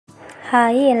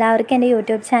Hi എല്ലാവർക്കും എൻ്റെ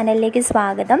YouTube ചാനലിലേക്ക്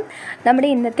സ്വാഗതം. നമ്മുടെ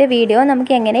ഇന്നത്തെ വീഡിയോ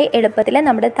നമുക്ക് എങ്ങനെ എളുപ്പത്തിൽ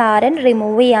നമ്മുടെ താരൻ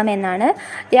റിമൂവ് ചെയ്യാമെന്നാണ്.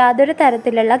 യാതൊരു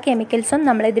തരത്തിലുള്ള കെമിക്കൽസും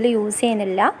നമ്മളിതിൽ യൂസ്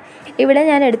ചെയ്യുന്നില്ല. ഇവിടെ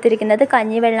ഞാൻ എടുത്തിരിക്കുന്നത്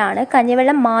കഞ്ഞിവെള്ളമാണ്.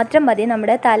 കഞ്ഞിവെള്ളം മാത്രം മതി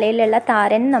നമ്മുടെ തലയിലുള്ള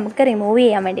താരൻ നമുക്ക് റിമൂവ്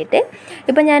ചെയ്യാൻ വേണ്ടിയിട്ട്.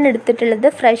 ഇപ്പോൾ ഞാൻ എടുത്തിട്ടുള്ളത്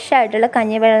ഫ്രഷ് ആയിട്ടുള്ള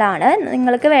കഞ്ഞിവെള്ളമാണ്.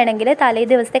 നിങ്ങൾക്ക് വേണമെങ്കിൽ തലേ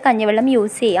ദിവസത്തെ കഞ്ഞിവെള്ളം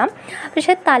യൂസ് ചെയ്യാം.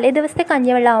 പക്ഷേ തലേ ദിവസത്തെ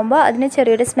കഞ്ഞിവെള്ളം ആകുമ്പോൾ അതിന്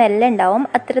ചെറിയൊരു സ്മെല്ലുണ്ടാവും.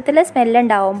 അത്തരത്തിലുള്ള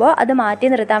സ്മെല്ലുണ്ടാവുമ്പോൾ അത്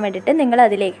മാറ്റി നിർത്താൻ വേണ്ടിയിട്ട്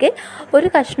നിങ്ങളതിലേക്ക് ഒരു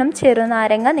കഷ്ണം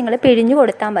ചെറുനാരങ്ങ നിങ്ങൾ പിഴിഞ്ഞു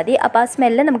കൊടുത്താൽ മതി. അപ്പോൾ ആ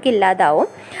സ്മെല്ല് നമുക്ക് ഇല്ലാതാവും.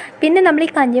 പിന്നെ നമ്മൾ ഈ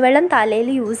കഞ്ഞിവെള്ളം തലയിൽ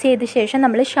യൂസ് ചെയ്ത ശേഷം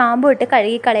നമ്മൾ ഷാമ്പു ഇട്ട്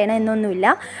കഴുകി കളയണം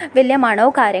എന്നൊന്നുമില്ല. വലിയ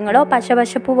മണമോ കാര്യങ്ങളോ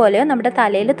പശപശപ്പ് പോലെയോ നമ്മുടെ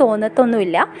തലയിൽ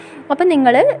തോന്നത്തൊന്നുമില്ല. അപ്പം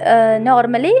നിങ്ങൾ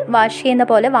നോർമലി വാഷ് ചെയ്യുന്ന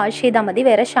പോലെ വാഷ് ചെയ്താൽ മതി.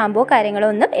 വേറെ ഷാമ്പുവോ കാര്യങ്ങളോ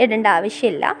ഒന്നും ഇടേണ്ട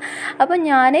ആവശ്യമില്ല. അപ്പോൾ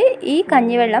ഞാൻ ഈ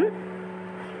കഞ്ഞിവെള്ളം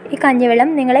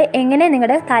നിങ്ങൾ എങ്ങനെ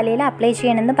നിങ്ങളുടെ തലയിൽ അപ്ലൈ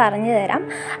ചെയ്യണമെന്ന് പറഞ്ഞു തരാം.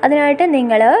 അതിനായിട്ട്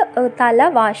നിങ്ങൾ തല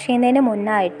വാഷ് ചെയ്യുന്നതിന്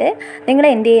മുന്നായിട്ട് നിങ്ങൾ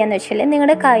എന്ത് ചെയ്യുകയെന്ന് വെച്ചാൽ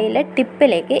നിങ്ങളുടെ കയ്യിലെ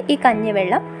ടിപ്പിലേക്ക് ഈ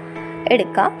കഞ്ഞിവെള്ളം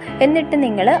എടുക്കുക. എന്നിട്ട്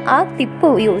നിങ്ങൾ ആ ടിപ്പ്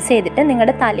യൂസ് ചെയ്തിട്ട്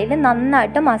നിങ്ങളുടെ തലയിൽ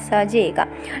നന്നായിട്ട് മസാജ് ചെയ്യുക.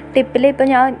 ടിപ്പിൽ ഇപ്പോൾ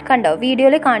ഞാൻ കണ്ടോ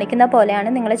വീഡിയോയിൽ കാണിക്കുന്ന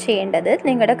പോലെയാണ് നിങ്ങൾ ചെയ്യേണ്ടത്.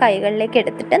 നിങ്ങളുടെ കൈകളിലേക്ക്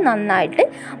എടുത്തിട്ട് നന്നായിട്ട്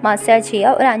മസാജ്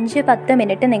ചെയ്യുക. ഒരു 5-10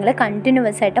 മിനിറ്റ് നിങ്ങൾ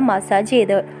കണ്ടിന്യൂസ് ആയിട്ട് മസാജ്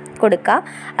ചെയ്ത് കൊടുക്കുക.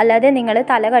 അല്ലാതെ നിങ്ങൾ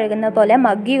തല കഴുകുന്ന പോലെ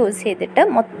മഗ്ഗ് യൂസ് ചെയ്തിട്ട്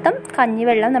മൊത്തം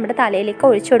കഞ്ഞിവെള്ളം നമ്മുടെ തലയിലേക്ക്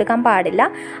ഒഴിച്ചു കൊടുക്കാൻ പാടില്ല.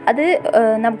 അത്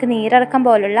നമുക്ക് നീരിറക്കം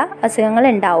പോലുള്ള അസുഖങ്ങൾ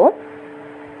ഉണ്ടാവും.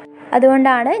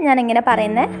 അതുകൊണ്ടാണ് ഞാൻ ഇങ്ങനെ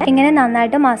പറയുന്നത്. ഇങ്ങനെ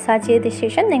നന്നായിട്ട് മസാജ് ചെയ്ത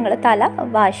ശേഷം നിങ്ങൾ തല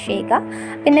വാഷ് ചെയ്യുക.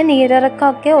 പിന്നെ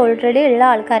നീരിറക്കമൊക്കെ ഓൾറെഡി ഉള്ള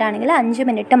ആൾക്കാരാണെങ്കിൽ 5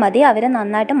 മിനിറ്റ് മതി അവരെ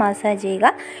നന്നായിട്ട് മസാജ്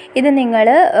ചെയ്യുക. ഇത് നിങ്ങൾ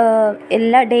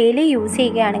ഡെയിലി യൂസ്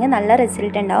ചെയ്യുകയാണെങ്കിൽ നല്ല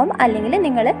റിസൾട്ട് ഉണ്ടാവും. അല്ലെങ്കിൽ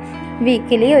നിങ്ങൾ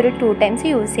വീക്കിലി ഒരു 2 ടൈംസ്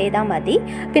യൂസ് ചെയ്താൽ മതി.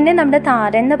 പിന്നെ നമ്മുടെ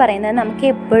താരൻ എന്ന് പറയുന്നത് നമുക്ക്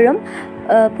എപ്പോഴും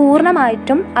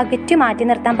പൂർണ്ണമായിട്ടും അകറ്റി മാറ്റി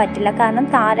നിർത്താൻ പറ്റില്ല. കാരണം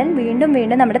താരൻ വീണ്ടും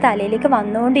നമ്മുടെ തലയിലേക്ക്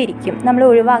വന്നുകൊണ്ടിരിക്കും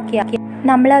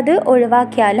നമ്മളത്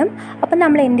ഒഴിവാക്കിയാലും. അപ്പം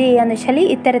നമ്മൾ എന്ത് ചെയ്യുകയെന്ന് വെച്ചാൽ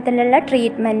ഇത്തരത്തിലുള്ള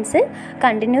ട്രീറ്റ്മെൻറ്റ്സ്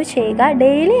കണ്ടിന്യൂ ചെയ്യുക.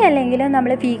 ഡെയിലി അല്ലെങ്കിൽ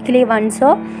നമ്മൾ വീക്കിലി വൺസോ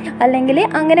അല്ലെങ്കിൽ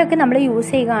അങ്ങനെയൊക്കെ നമ്മൾ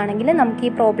യൂസ് ചെയ്യുകയാണെങ്കിൽ നമുക്ക്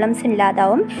ഈ പ്രോബ്ലംസ്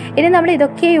ഇല്ലാതാവും. ഇനി നമ്മൾ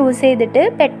ഇതൊക്കെ യൂസ് ചെയ്തിട്ട്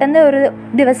പെട്ടെന്ന് ഒരു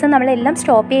ദിവസം നമ്മളെല്ലാം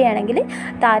സ്റ്റോപ്പ് ചെയ്യുകയാണെങ്കിൽ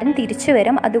താരൻ തിരിച്ചു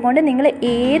വരും. അതുകൊണ്ട് നിങ്ങൾ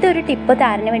ഏതൊരു ടിപ്പ്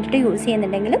താരന് വേണ്ടിയിട്ട് യൂസ്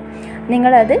ചെയ്യുന്നുണ്ടെങ്കിലും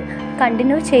നിങ്ങളത്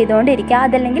കണ്ടിന്യൂ ചെയ്തുകൊണ്ടിരിക്കുക.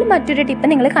 അതല്ലെങ്കിൽ മറ്റൊരു ടിപ്പ്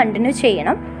നിങ്ങൾ കണ്ടിന്യൂ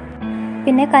ചെയ്യണം.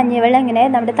 പിന്നെ കഞ്ഞിവെള്ളം ഇങ്ങനെ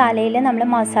നമ്മുടെ തലയിൽ നമ്മൾ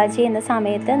മസാജ് ചെയ്യുന്ന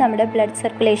സമയത്ത് നമ്മുടെ ബ്ലഡ്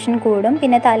സർക്കുലേഷൻ കൂടും.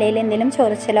 പിന്നെ തലയിൽ എന്തെങ്കിലും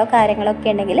ചൊറിച്ചിലോ കാര്യങ്ങളോ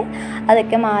ഒക്കെ ഉണ്ടെങ്കിൽ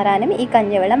അതൊക്കെ മാറാനും ഈ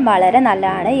കഞ്ഞിവെള്ളം വളരെ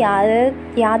നല്ലതാണ്.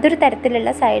 യാതൊരു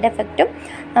തരത്തിലുള്ള സൈഡ് എഫക്റ്റും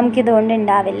നമുക്കിതുകൊണ്ട്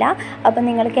ഉണ്ടാവില്ല. അപ്പം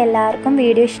നിങ്ങൾക്ക് എല്ലാവർക്കും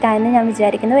വീഡിയോ ഇഷ്ടമായെന്ന് ഞാൻ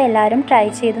വിചാരിക്കുന്നു. എല്ലാവരും ട്രൈ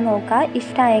ചെയ്ത് നോക്കുക.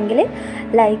 ഇഷ്ടമായെങ്കിൽ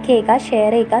ലൈക്ക് ചെയ്യുക,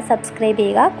 ഷെയർ ചെയ്യുക, സബ്സ്ക്രൈബ്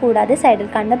ചെയ്യുക. കൂടാതെ സൈഡിൽ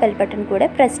കാണുന്ന ബെൽ ബട്ടൺ കൂടെ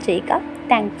പ്രസ് ചെയ്യുക.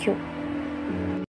 Thank you.